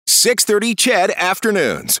6:30 CHED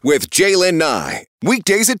Afternoons with Jaylen Nye.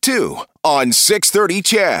 Weekdays at 2 on 6:30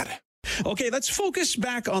 CHED. Okay, let's focus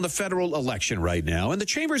back on the federal election right now. And the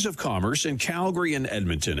Chambers of Commerce in Calgary and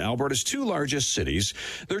Edmonton, Alberta's two largest cities,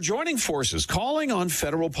 they're joining forces, calling on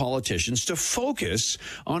federal politicians to focus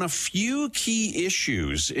on a few key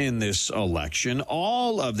issues in this election.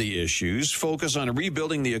 All of the issues focus on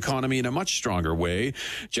rebuilding the economy in a much stronger way.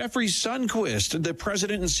 Jeffrey Sundquist, the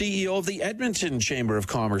president and CEO of the Edmonton Chamber of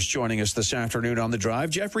Commerce, joining us this afternoon on The Drive.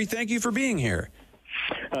 Jeffrey, thank you for being here.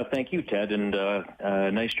 Thank you, Ted, and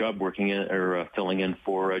nice job filling in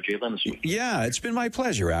for Jaylen this week. Yeah, it's been my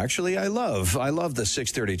pleasure, actually. I love the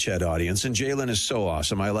 6:30 CHED audience, and Jaylen is so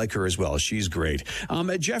awesome. I like her as well. She's great.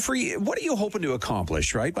 Jeffrey, what are you hoping to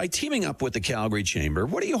accomplish, right? By teaming up with the Calgary Chamber,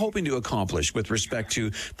 what are you hoping to accomplish with respect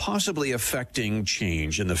to possibly affecting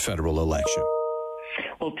change in the federal election?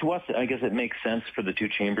 Well, to us, I guess it makes sense for the two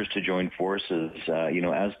chambers to join forces,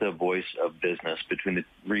 as the voice of business between the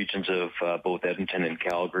regions of both Edmonton and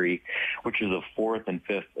Calgary, which are the fourth and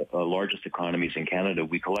fifth largest economies in Canada.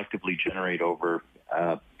 We collectively generate over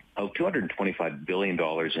 $225 billion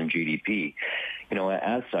in GDP.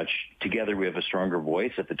 As such, together we have a stronger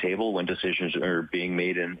voice at the table when decisions are being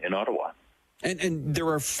made in Ottawa. And there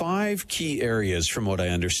are 5 key areas, from what I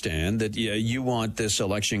understand, that you want this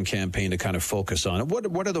election campaign to kind of focus on.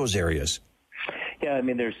 What are those areas? Yeah, I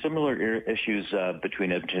mean, there's similar issues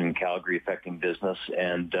between Edmonton and Calgary affecting business,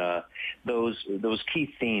 and those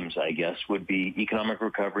key themes, I guess, would be economic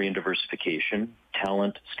recovery and diversification,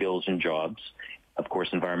 talent, skills, and jobs, of course,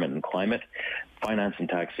 environment and climate, finance and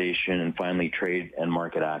taxation, and finally, trade and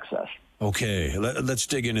market access. Okay, let's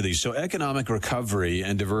dig into these. So economic recovery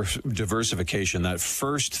and diversification, that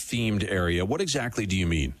first themed area, what exactly do you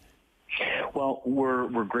mean? Well,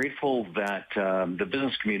 we're grateful that the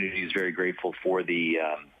business community is very grateful for the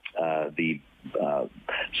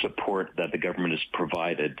support that the government has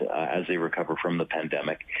provided as they recover from the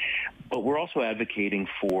pandemic. But we're also advocating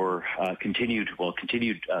for continued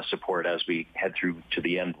support as we head through to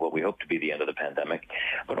the end, what we hope to be the end of the pandemic,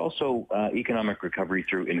 but also economic recovery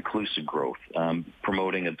through inclusive growth,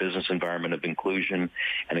 promoting a business environment of inclusion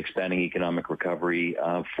and expanding economic recovery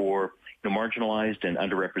for marginalized and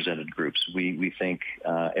underrepresented groups. We think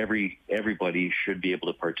everybody should be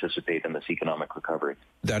able to participate in this economic recovery.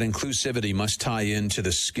 That inclusivity must tie into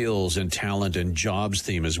the skills and talent and jobs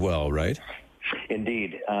theme as well, right?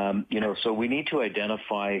 Indeed. So we need to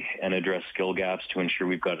identify and address skill gaps to ensure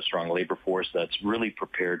we've got a strong labor force that's really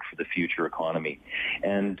prepared for the future economy.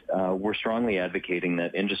 And we're strongly advocating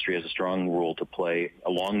that industry has a strong role to play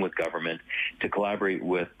along with government to collaborate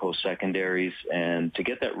with post-secondaries and to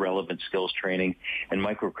get that relevant skills training and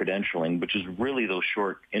micro-credentialing, which is really those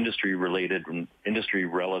short industry-related and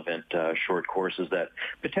industry-relevant short courses that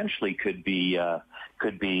potentially could be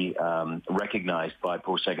recognized by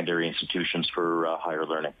post-secondary institutions for higher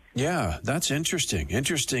learning. Yeah, that's interesting.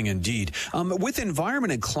 Interesting indeed. With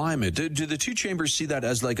environment and climate, do the two chambers see that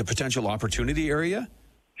as like a potential opportunity area?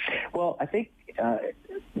 Well, I think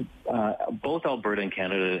both Alberta and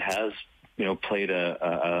Canada has played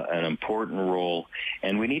an important role,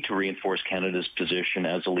 and we need to reinforce Canada's position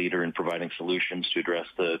as a leader in providing solutions to address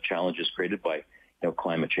the challenges created by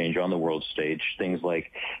climate change on the world stage, things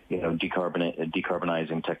like,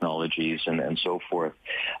 decarbonizing technologies and so forth.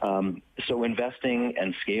 So investing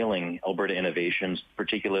and scaling Alberta innovations,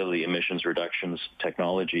 particularly emissions reductions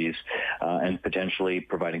technologies, and potentially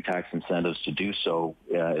providing tax incentives to do so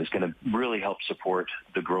is going to really help support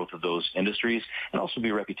the growth of those industries and also be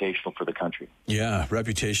reputational for the country. Yeah,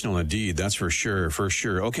 reputational indeed. That's for sure.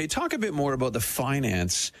 Okay, talk a bit more about the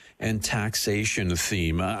finance and taxation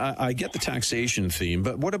theme. I get the taxation theme,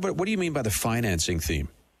 but what do you mean by the financing theme?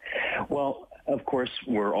 Well, of course,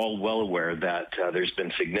 we're all well aware that there's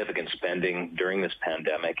been significant spending during this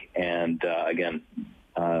pandemic, and again,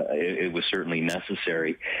 it was certainly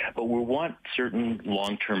necessary. But we want certain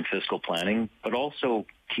long-term fiscal planning, but also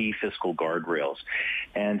key fiscal guardrails.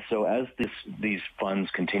 And so as these funds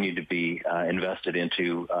continue to be invested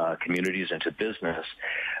into communities, into business,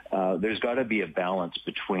 there's got to be a balance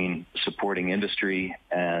between supporting industry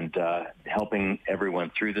and helping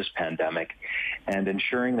everyone through this pandemic and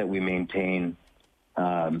ensuring that we maintain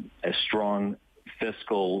a strong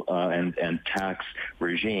fiscal and tax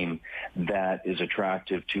regime that is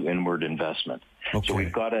attractive to inward investment. Okay. So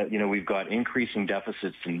we've got increasing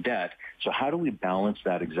deficits in debt. So how do we balance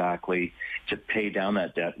that exactly to pay down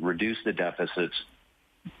that debt, reduce the deficits,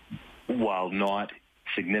 while not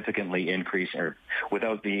significantly increasing or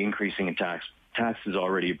without the increasing in tax tax is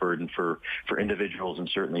already a burden for individuals and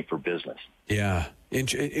certainly for business. Yeah.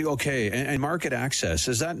 Okay. And market access,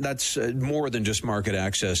 that's more than just market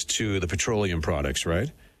access to the petroleum products,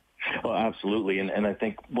 right? Well, absolutely. And I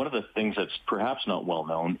think one of the things that's perhaps not well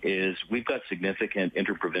known is we've got significant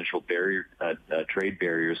interprovincial trade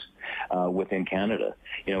barriers within Canada.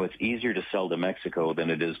 It's easier to sell to Mexico than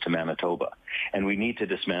it is to Manitoba. And we need to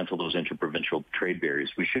dismantle those interprovincial trade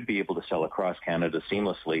barriers. We should be able to sell across Canada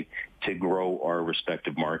seamlessly to grow our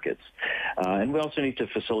respective markets. And we also need to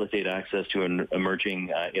facilitate access to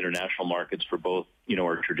emerging international markets for both,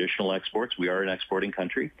 our traditional exports. We are an exporting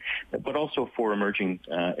country, but also for emerging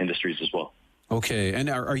industries as well. Okay. And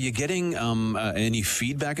are you getting any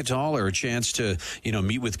feedback at all, or a chance to,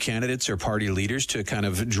 meet with candidates or party leaders to kind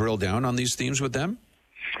of drill down on these themes with them?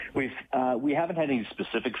 We haven't had any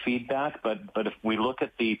specific feedback, but if we look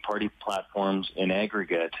at the party platforms in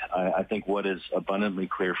aggregate, I think what is abundantly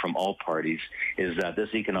clear from all parties is that this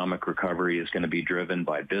economic recovery is going to be driven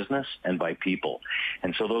by business and by people.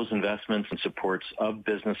 And so those investments and supports of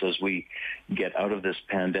business as we get out of this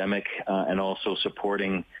pandemic, and also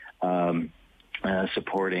supporting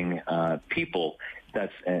people,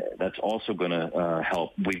 that's also going to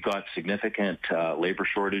help. We've got significant labor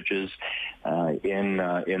shortages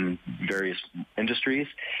in various industries,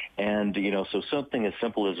 and so something as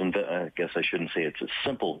simple as, I guess I shouldn't say it's a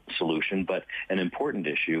simple solution, but an important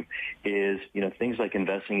issue is things like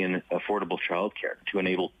investing in affordable childcare to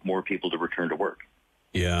enable more people to return to work.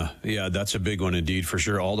 Yeah, that's a big one indeed, for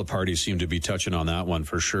sure. All the parties seem to be touching on that one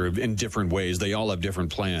for sure in different ways. They all have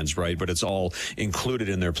different plans, right? But it's all included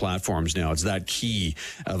in their platforms now. It's that key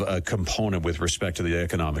of a component with respect to the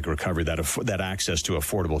economic recovery, that access to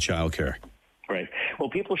affordable childcare. Right. Well,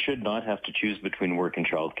 people should not have to choose between work and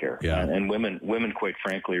childcare. Yeah. And women, quite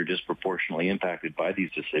frankly, are disproportionately impacted by these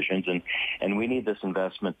decisions. And we need this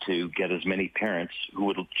investment to get as many parents who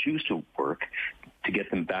would choose to work to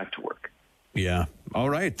get them back to work. Yeah. All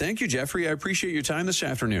right. Thank you, Jeffrey. I appreciate your time this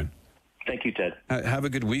afternoon. Thank you, Ted. Have a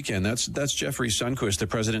good weekend. That's Jeffrey Sundquist, the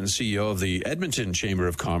president and CEO of the Edmonton Chamber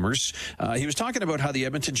of Commerce. He was talking about how the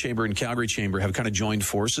Edmonton Chamber and Calgary Chamber have kind of joined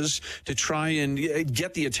forces to try and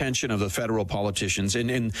get the attention of the federal politicians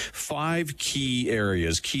in 5 key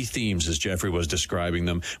areas, key themes, as Jeffrey was describing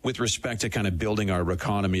them, with respect to kind of building our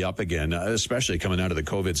economy up again, especially coming out of the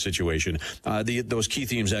COVID situation. Those key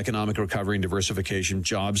themes: economic recovery and diversification,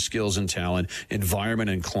 jobs, skills and talent,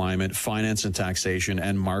 environment and climate, finance and taxation,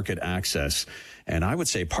 and market access. And I would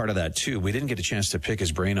say part of that, too, we didn't get a chance to pick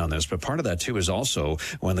his brain on this, but part of that, too, is also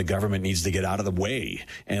when the government needs to get out of the way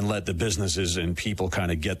and let the businesses and people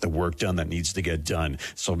kind of get the work done that needs to get done.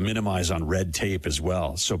 So minimize on red tape as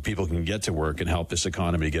well, so people can get to work and help this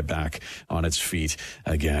economy get back on its feet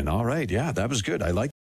again. All right. Yeah, that was good. I like